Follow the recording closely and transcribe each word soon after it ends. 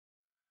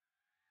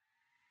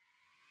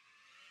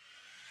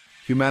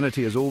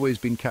Humanity has always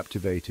been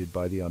captivated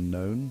by the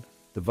unknown.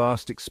 The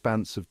vast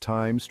expanse of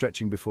time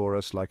stretching before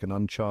us like an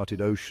uncharted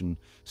ocean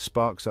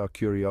sparks our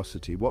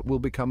curiosity. What will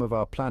become of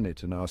our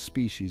planet and our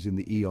species in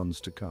the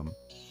eons to come?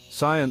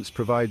 Science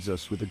provides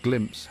us with a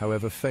glimpse,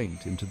 however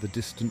faint, into the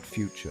distant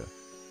future.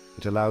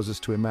 It allows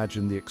us to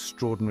imagine the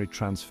extraordinary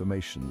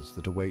transformations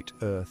that await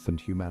Earth and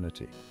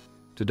humanity.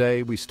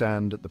 Today we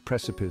stand at the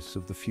precipice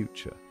of the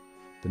future.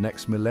 The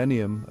next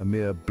millennium, a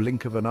mere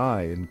blink of an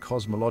eye in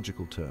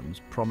cosmological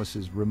terms,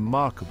 promises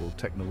remarkable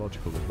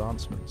technological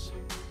advancements.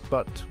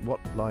 But what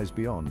lies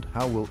beyond?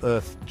 How will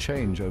Earth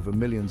change over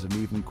millions and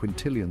even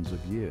quintillions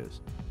of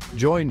years?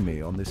 Join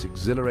me on this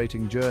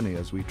exhilarating journey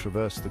as we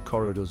traverse the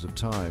corridors of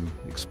time,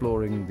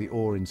 exploring the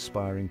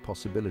awe-inspiring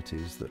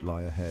possibilities that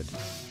lie ahead.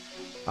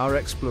 Our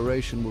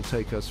exploration will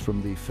take us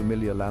from the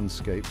familiar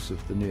landscapes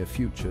of the near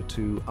future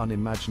to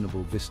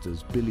unimaginable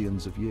vistas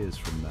billions of years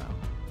from now.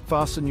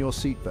 Fasten your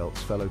seatbelts,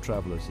 fellow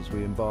travelers, as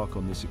we embark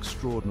on this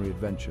extraordinary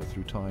adventure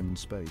through time and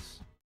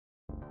space.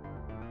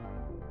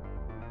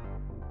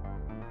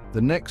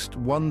 The next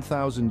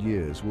 1,000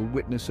 years will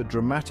witness a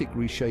dramatic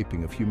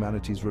reshaping of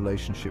humanity's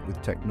relationship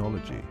with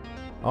technology.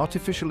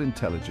 Artificial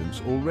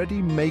intelligence,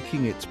 already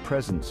making its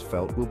presence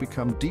felt, will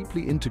become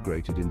deeply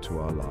integrated into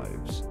our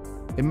lives.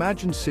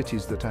 Imagine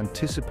cities that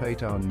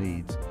anticipate our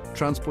needs,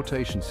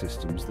 transportation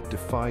systems that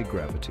defy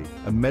gravity,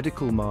 and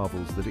medical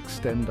marvels that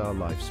extend our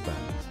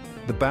lifespans.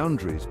 The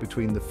boundaries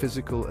between the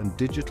physical and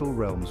digital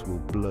realms will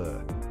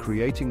blur,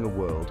 creating a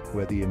world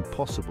where the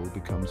impossible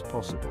becomes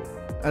possible.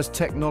 As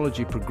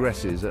technology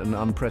progresses at an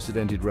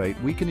unprecedented rate,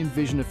 we can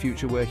envision a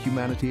future where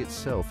humanity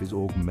itself is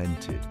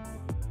augmented.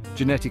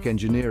 Genetic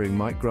engineering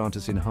might grant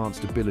us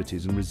enhanced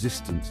abilities and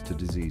resistance to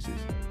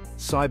diseases.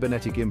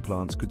 Cybernetic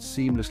implants could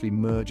seamlessly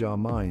merge our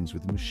minds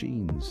with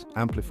machines,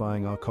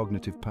 amplifying our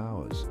cognitive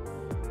powers.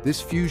 This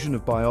fusion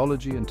of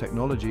biology and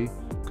technology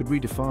could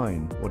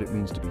redefine what it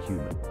means to be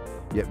human.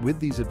 Yet with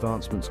these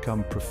advancements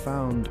come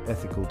profound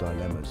ethical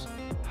dilemmas.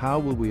 How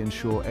will we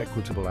ensure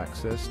equitable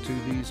access to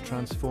these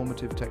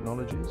transformative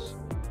technologies?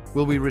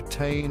 Will we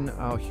retain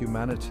our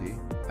humanity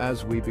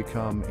as we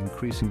become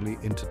increasingly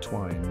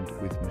intertwined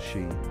with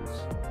machines?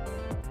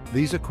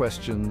 These are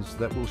questions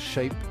that will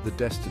shape the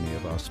destiny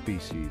of our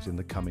species in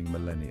the coming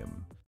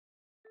millennium.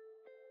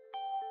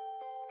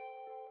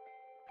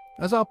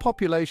 As our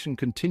population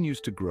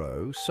continues to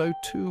grow, so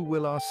too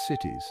will our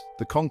cities.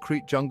 The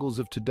concrete jungles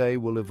of today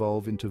will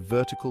evolve into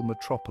vertical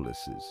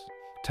metropolises,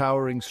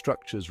 towering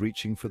structures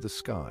reaching for the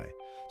sky.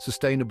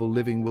 Sustainable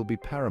living will be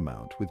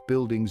paramount, with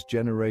buildings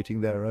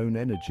generating their own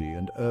energy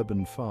and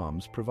urban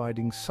farms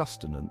providing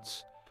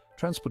sustenance.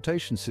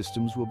 Transportation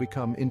systems will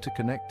become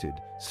interconnected,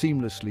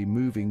 seamlessly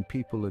moving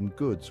people and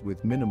goods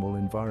with minimal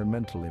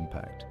environmental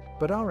impact.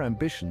 But our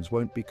ambitions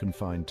won't be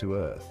confined to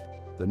Earth.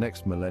 The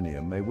next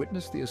millennium may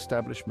witness the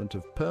establishment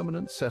of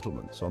permanent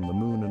settlements on the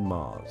Moon and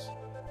Mars.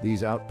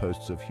 These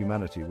outposts of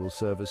humanity will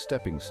serve as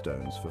stepping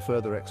stones for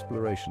further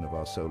exploration of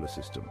our solar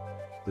system.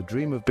 The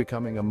dream of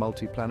becoming a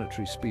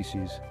multiplanetary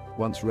species,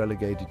 once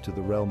relegated to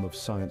the realm of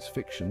science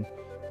fiction,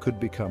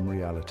 could become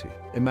reality.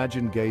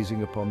 Imagine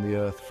gazing upon the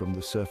Earth from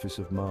the surface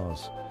of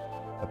Mars,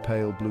 a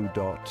pale blue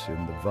dot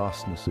in the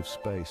vastness of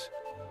space.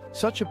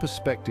 Such a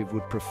perspective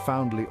would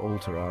profoundly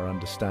alter our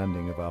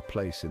understanding of our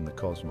place in the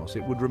cosmos.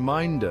 It would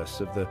remind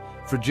us of the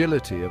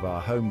fragility of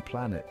our home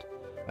planet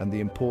and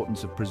the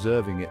importance of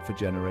preserving it for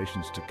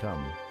generations to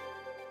come.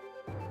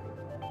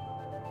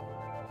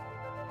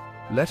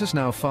 Let us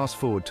now fast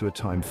forward to a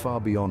time far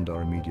beyond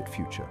our immediate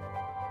future,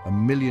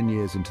 1,000,000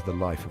 years into the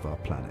life of our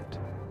planet.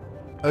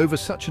 Over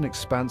such an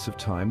expanse of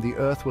time, the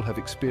Earth will have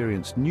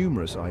experienced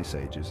numerous ice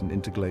ages and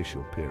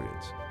interglacial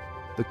periods.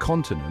 The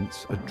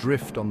continents,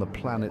 adrift on the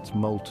planet's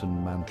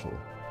molten mantle,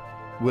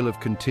 will have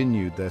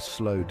continued their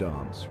slow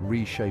dance,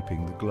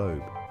 reshaping the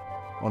globe.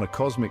 On a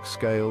cosmic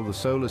scale, the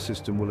solar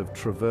system will have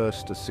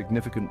traversed a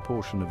significant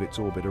portion of its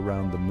orbit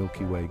around the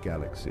Milky Way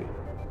galaxy.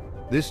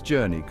 This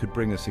journey could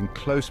bring us in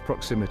close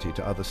proximity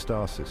to other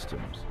star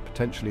systems,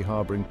 potentially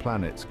harboring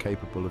planets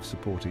capable of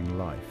supporting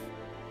life.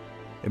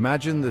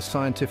 Imagine the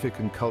scientific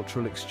and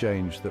cultural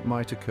exchange that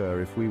might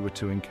occur if we were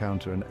to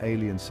encounter an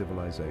alien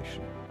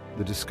civilization.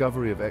 The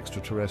discovery of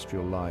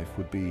extraterrestrial life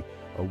would be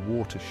a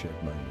watershed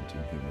moment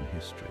in human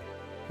history.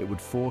 It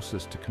would force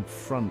us to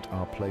confront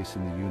our place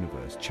in the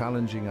universe,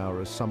 challenging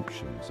our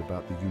assumptions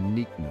about the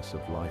uniqueness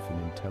of life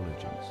and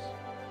intelligence.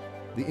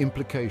 The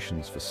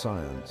implications for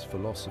science,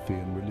 philosophy,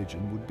 and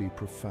religion would be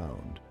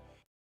profound.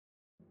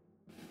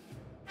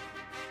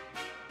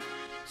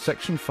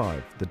 Section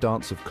 5. The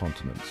Dance of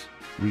Continents,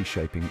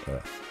 Reshaping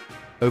Earth.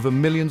 Over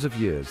millions of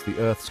years, the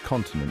Earth's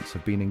continents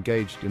have been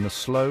engaged in a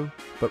slow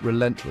but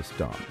relentless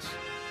dance,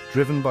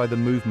 driven by the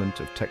movement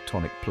of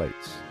tectonic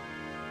plates.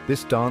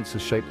 This dance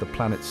has shaped the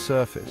planet's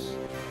surface,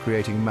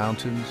 creating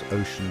mountains,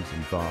 oceans,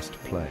 and vast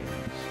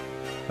plains.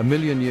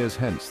 1,000,000 years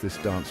hence, this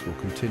dance will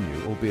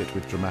continue, albeit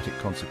with dramatic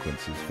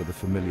consequences for the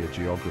familiar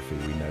geography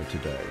we know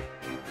today.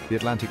 The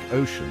Atlantic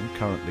Ocean,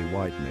 currently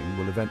widening,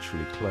 will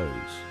eventually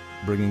close,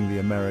 bringing the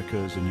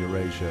Americas and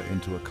Eurasia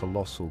into a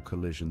colossal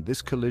collision.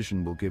 This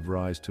collision will give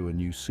rise to a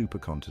new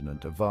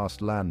supercontinent, a vast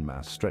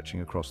landmass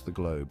stretching across the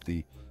globe.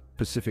 The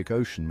Pacific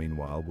Ocean,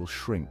 meanwhile, will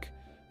shrink,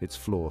 its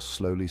floor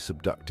slowly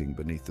subducting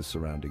beneath the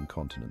surrounding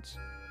continents.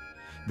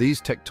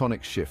 These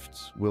tectonic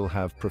shifts will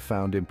have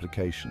profound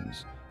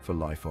implications for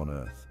life on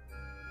Earth.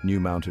 New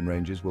mountain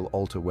ranges will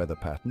alter weather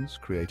patterns,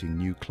 creating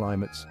new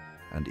climates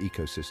and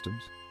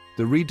ecosystems.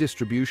 The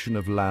redistribution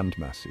of land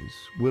masses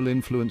will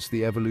influence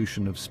the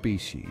evolution of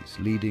species,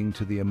 leading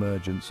to the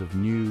emergence of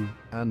new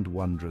and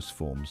wondrous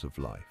forms of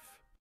life.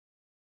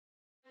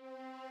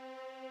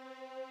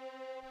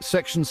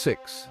 Section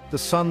 6. The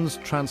Sun's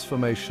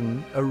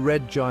transformation, a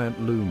red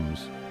giant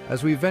looms.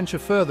 As we venture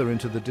further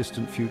into the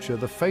distant future,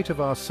 the fate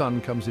of our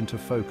Sun comes into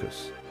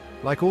focus.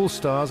 Like all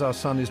stars, our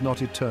Sun is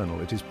not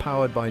eternal. It is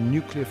powered by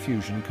nuclear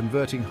fusion,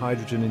 converting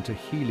hydrogen into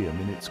helium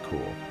in its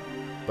core.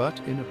 But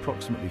in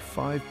approximately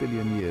 5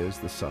 billion years,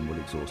 the Sun will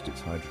exhaust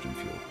its hydrogen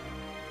fuel.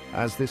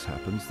 As this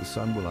happens, the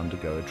Sun will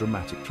undergo a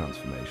dramatic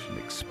transformation,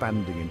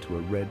 expanding into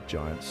a red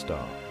giant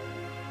star.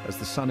 As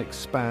the Sun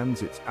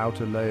expands, its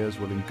outer layers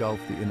will engulf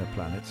the inner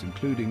planets,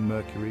 including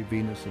Mercury,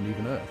 Venus, and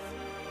even Earth.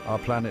 Our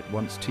planet,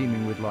 once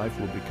teeming with life,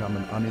 will become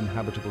an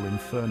uninhabitable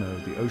inferno.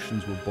 The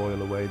oceans will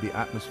boil away, the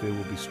atmosphere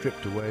will be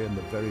stripped away, and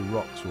the very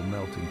rocks will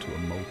melt into a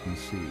molten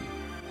sea.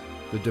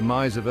 The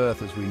demise of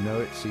Earth as we know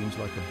it seems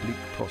like a bleak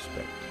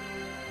prospect.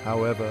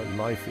 However,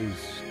 life is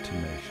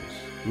tenacious.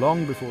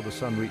 Long before the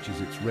Sun reaches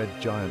its red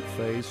giant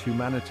phase,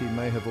 humanity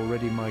may have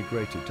already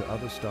migrated to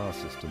other star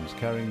systems,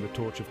 carrying the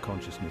torch of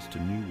consciousness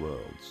to new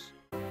worlds.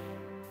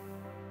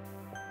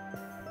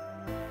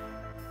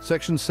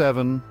 Section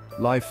 7.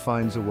 Life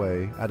finds a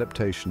way,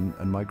 adaptation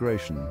and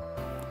migration.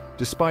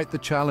 Despite the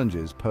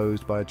challenges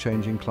posed by a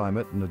changing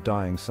climate and a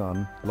dying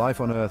Sun,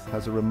 life on Earth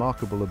has a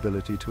remarkable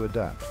ability to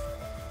adapt.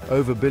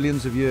 Over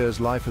billions of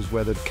years, life has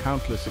weathered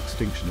countless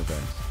extinction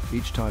events,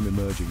 each time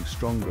emerging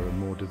stronger and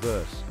more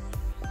diverse.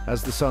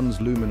 As the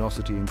Sun's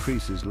luminosity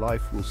increases,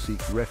 life will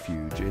seek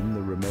refuge in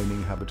the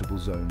remaining habitable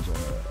zones on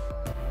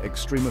Earth.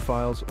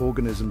 Extremophiles,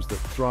 organisms that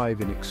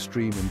thrive in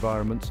extreme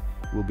environments,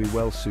 will be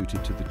well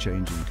suited to the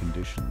changing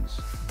conditions.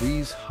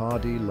 These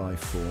hardy life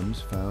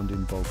forms, found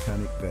in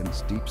volcanic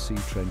vents, deep-sea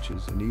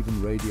trenches, and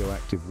even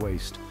radioactive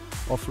waste,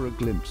 offer a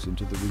glimpse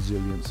into the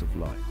resilience of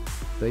life.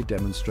 They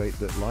demonstrate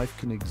that life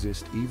can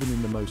exist even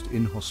in the most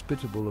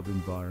inhospitable of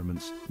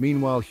environments.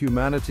 Meanwhile,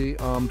 humanity,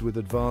 armed with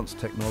advanced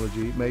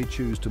technology, may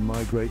choose to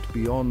migrate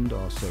beyond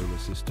our solar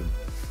system.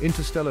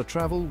 Interstellar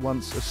travel,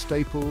 once a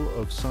staple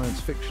of science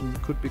fiction,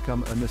 could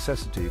become a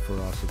necessity for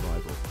our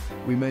survival.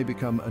 We may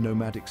become a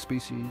nomadic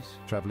species,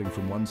 traveling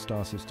from one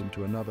star system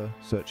to another,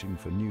 searching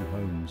for new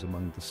homes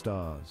among the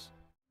stars.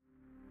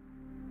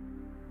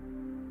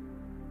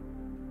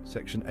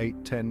 Section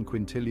 8. 10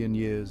 quintillion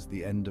years,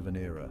 the end of an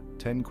era.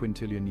 10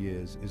 quintillion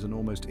years is an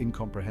almost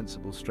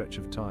incomprehensible stretch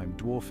of time,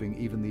 dwarfing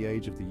even the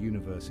age of the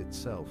universe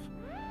itself.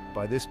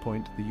 By this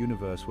point, the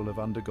universe will have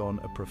undergone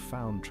a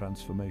profound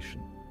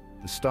transformation.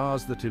 The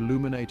stars that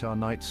illuminate our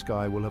night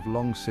sky will have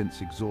long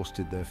since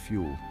exhausted their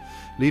fuel,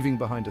 leaving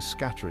behind a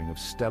scattering of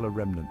stellar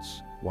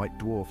remnants, white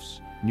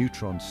dwarfs,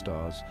 neutron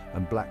stars,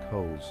 and black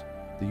holes.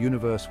 The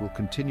universe will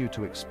continue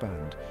to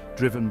expand,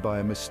 driven by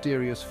a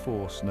mysterious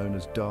force known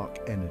as dark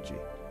energy.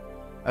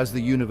 As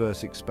the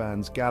universe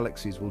expands,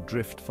 galaxies will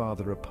drift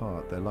farther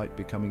apart, their light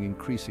becoming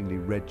increasingly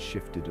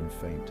red-shifted and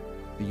faint.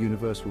 The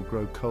universe will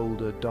grow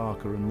colder,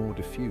 darker, and more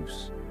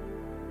diffuse.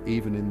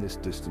 Even in this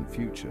distant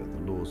future,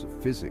 the laws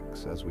of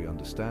physics, as we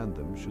understand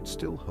them, should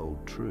still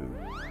hold true.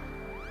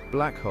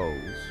 Black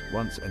holes,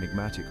 once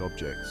enigmatic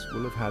objects,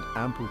 will have had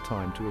ample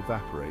time to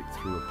evaporate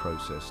through a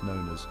process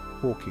known as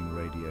Hawking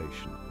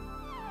radiation.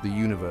 The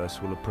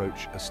universe will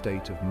approach a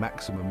state of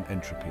maximum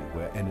entropy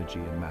where energy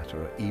and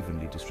matter are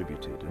evenly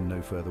distributed and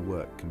no further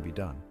work can be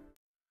done.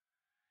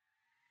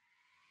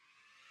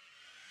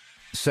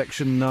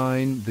 Section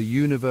 9. The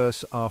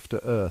universe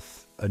after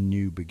Earth, a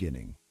new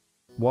beginning.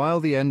 While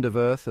the end of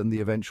Earth and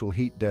the eventual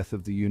heat death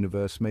of the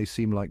universe may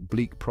seem like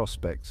bleak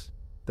prospects,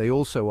 they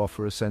also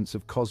offer a sense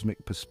of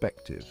cosmic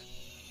perspective.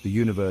 The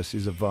universe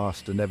is a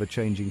vast and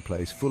ever-changing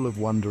place full of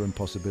wonder and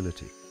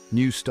possibility.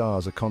 New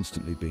stars are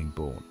constantly being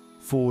born,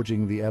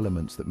 forging the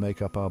elements that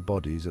make up our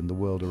bodies and the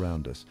world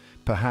around us.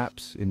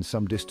 Perhaps, in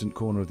some distant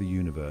corner of the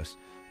universe,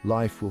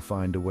 life will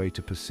find a way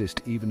to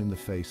persist even in the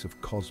face of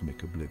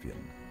cosmic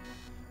oblivion.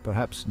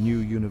 Perhaps new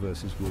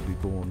universes will be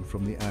born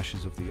from the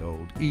ashes of the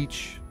old,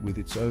 each with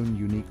its own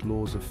unique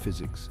laws of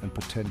physics and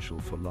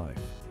potential for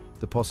life.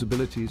 The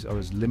possibilities are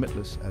as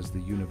limitless as the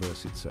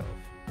universe itself.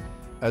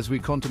 As we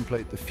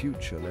contemplate the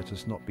future, let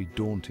us not be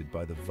daunted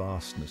by the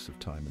vastness of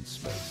time and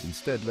space.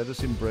 Instead, let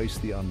us embrace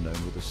the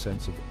unknown with a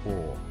sense of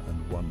awe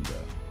and wonder.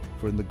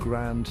 For in the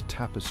grand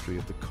tapestry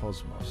of the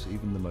cosmos,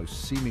 even the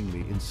most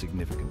seemingly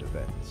insignificant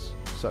events,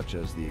 such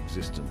as the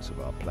existence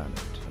of our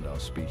planet and our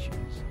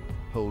species,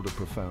 hold a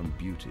profound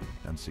beauty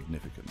and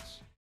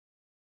significance.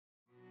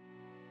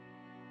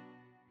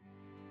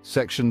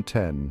 Section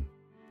 10.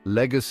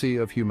 Legacy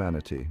of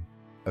humanity,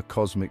 a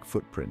cosmic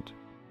footprint.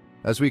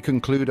 As we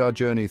conclude our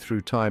journey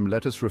through time,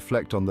 let us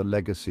reflect on the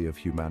legacy of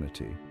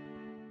humanity.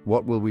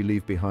 What will we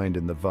leave behind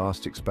in the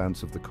vast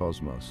expanse of the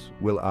cosmos?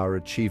 Will our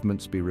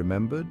achievements be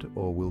remembered,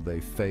 or will they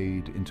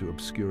fade into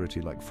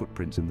obscurity like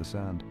footprints in the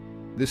sand?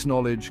 This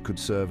knowledge could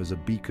serve as a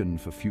beacon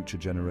for future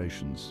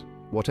generations.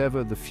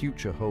 Whatever the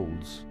future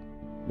holds,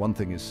 one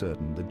thing is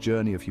certain: the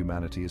journey of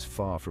humanity is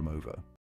far from over.